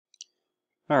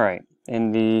Alright,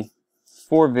 in the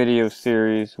 4-video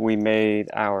series we made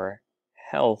our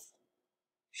health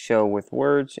show with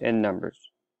words and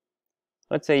numbers.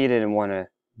 Let's say you didn't want to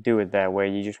do it that way,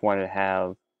 you just wanted to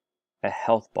have a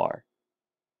health bar.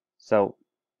 So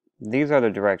these are the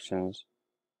directions.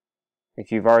 If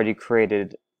you've already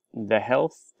created the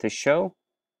health to show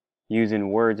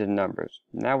using words and numbers,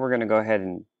 now we're going to go ahead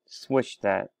and switch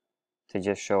that to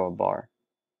just show a bar.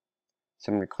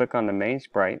 So I'm going to click on the main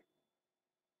sprite,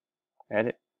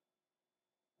 edit,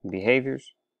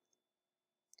 behaviors,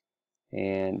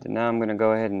 and now I'm going to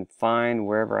go ahead and find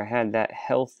wherever I had that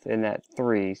health in that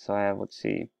 3. So I have, let's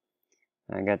see,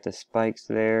 I got the spikes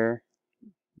there,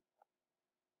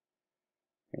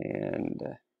 and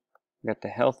got the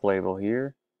health label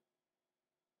here,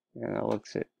 and it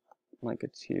looks like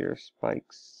it's here.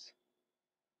 Spikes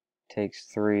takes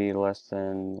 3 less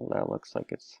than, that looks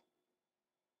like it's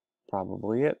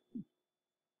probably it.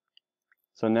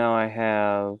 So now I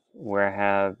have where I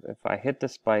have, if I hit the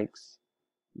spikes,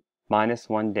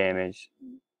 -1 damage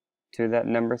to that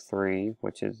number 3,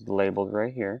 which is labeled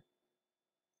right here.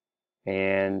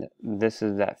 And this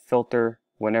is that filter.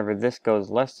 Whenever this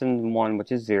goes less than 1,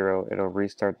 which is 0, it'll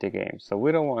restart the game. So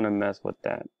we don't want to mess with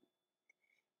that.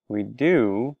 We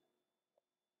do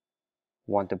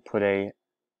want to put a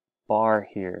bar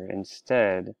here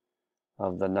instead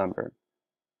of the number.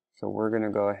 So we're going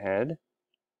to go ahead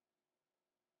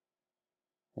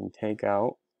and take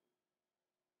out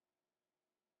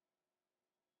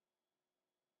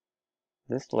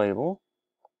this label,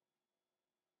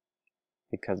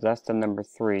 because that's the number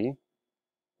 3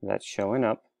 that's showing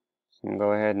up. So I'm going to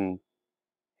go ahead and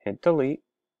hit delete.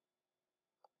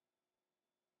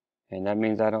 And that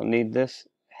means I don't need this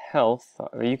health.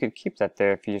 Or you could keep that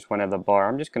there if you just want to have the bar.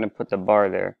 I'm just going to put the bar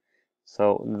there.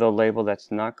 So the label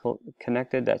that's not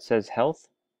connected that says health,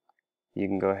 you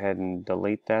can go ahead and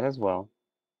delete that as well.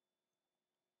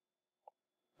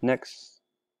 Next,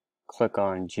 click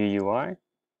on GUI.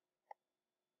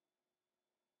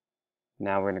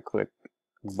 Now we're going to click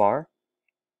bar.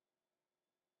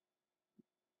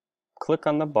 Click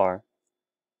on the bar.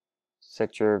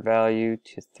 Set your value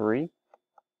to 3.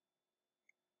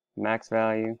 Max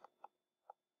value.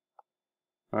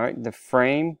 Alright, the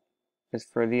frame is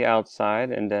for the outside,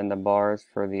 and then the bar is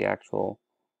for the actual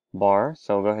bar.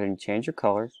 So go ahead and change your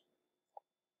colors.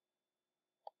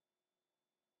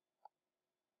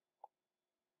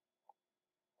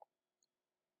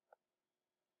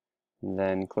 And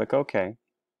then click OK.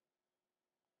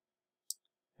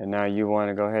 And now you want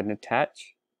to go ahead and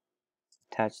attach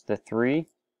the 3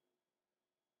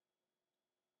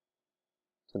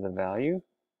 to the value,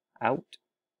 out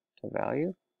to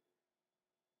value.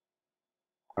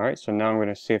 Alright, so now I'm going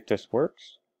to see if this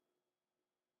works.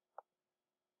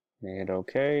 Hit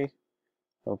OK.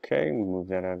 OK, move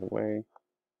that out of the way.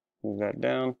 Move that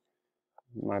down.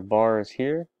 My bar is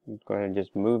here. Let's go ahead and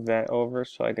just move that over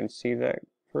so I can see that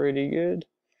pretty good.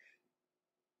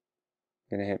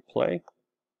 I'm going to hit play.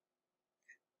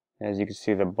 As you can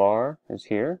see, the bar is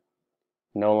here.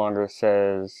 No longer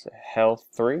says health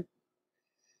 3.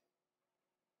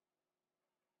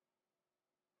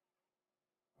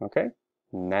 Okay,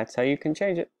 and that's how you can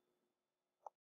change it.